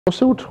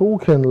Still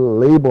talking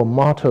labor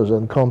matters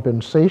and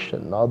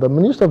compensation. Now, the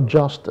Minister of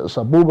Justice,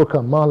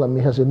 Abubakar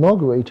Malami, has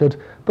inaugurated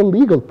the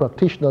Legal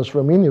Practitioners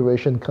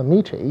Remuneration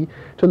Committee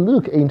to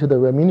look into the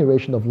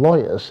remuneration of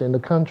lawyers in the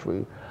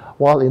country.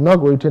 While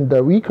inaugurating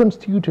the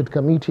reconstituted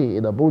committee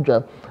in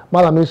Abuja,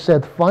 Malami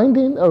said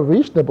finding a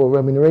reasonable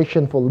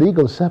remuneration for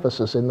legal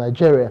services in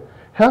Nigeria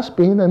has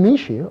been an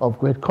issue of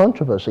great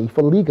controversy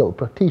for legal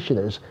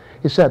practitioners.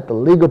 He said the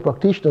Legal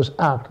Practitioners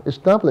Act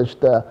established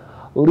the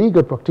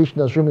Legal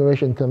Practitioners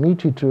Remuneration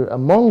Committee to,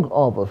 among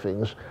other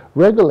things,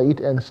 regulate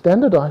and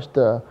standardize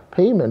the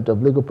payment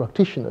of legal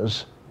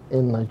practitioners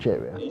in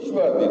Nigeria.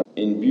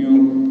 In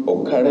view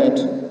of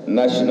current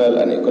national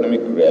and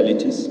economic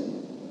realities,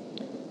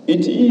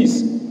 it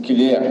is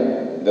clear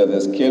that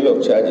the scale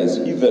of charges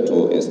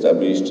hitherto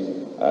established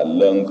are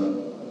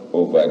long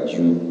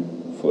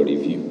overdue for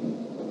review.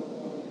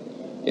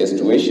 A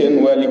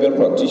situation where legal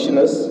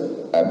practitioners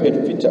are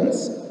paid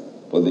pittance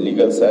for the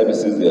legal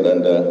services they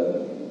render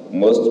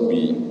must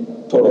be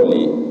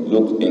thoroughly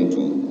looked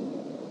into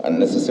and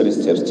necessary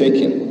steps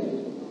taken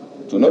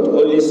to not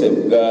only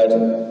safeguard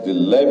the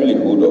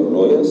livelihood of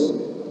lawyers,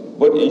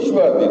 but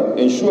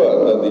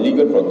ensure that the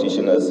legal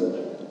practitioners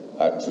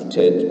are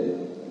treated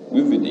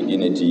with the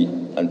dignity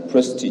and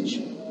prestige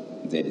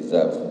they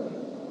deserve.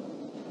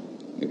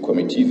 The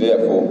committee,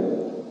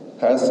 therefore,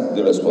 has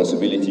the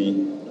responsibility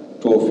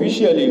to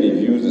officially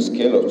review the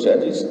scale of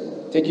charges,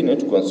 taking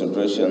into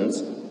consideration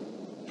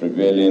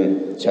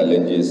prevailing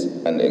challenges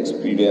and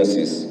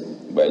experiences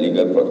by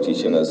legal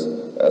practitioners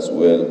as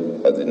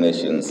well as the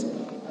nation's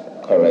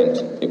current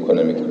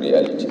economic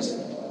realities.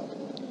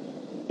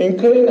 In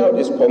carrying out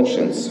these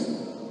functions,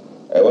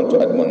 I want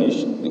to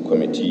admonish the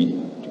committee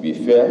to be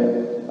fair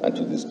and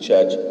to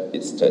discharge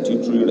its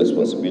statutory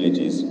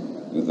responsibilities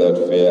without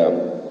fear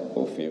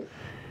or favor.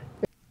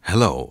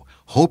 Hello,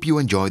 hope you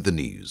enjoyed the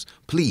news.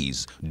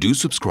 Please do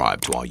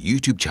subscribe to our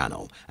YouTube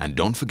channel and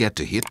don't forget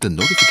to hit the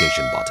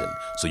notification button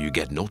so you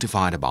get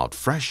notified about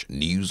fresh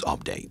news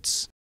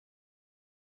updates.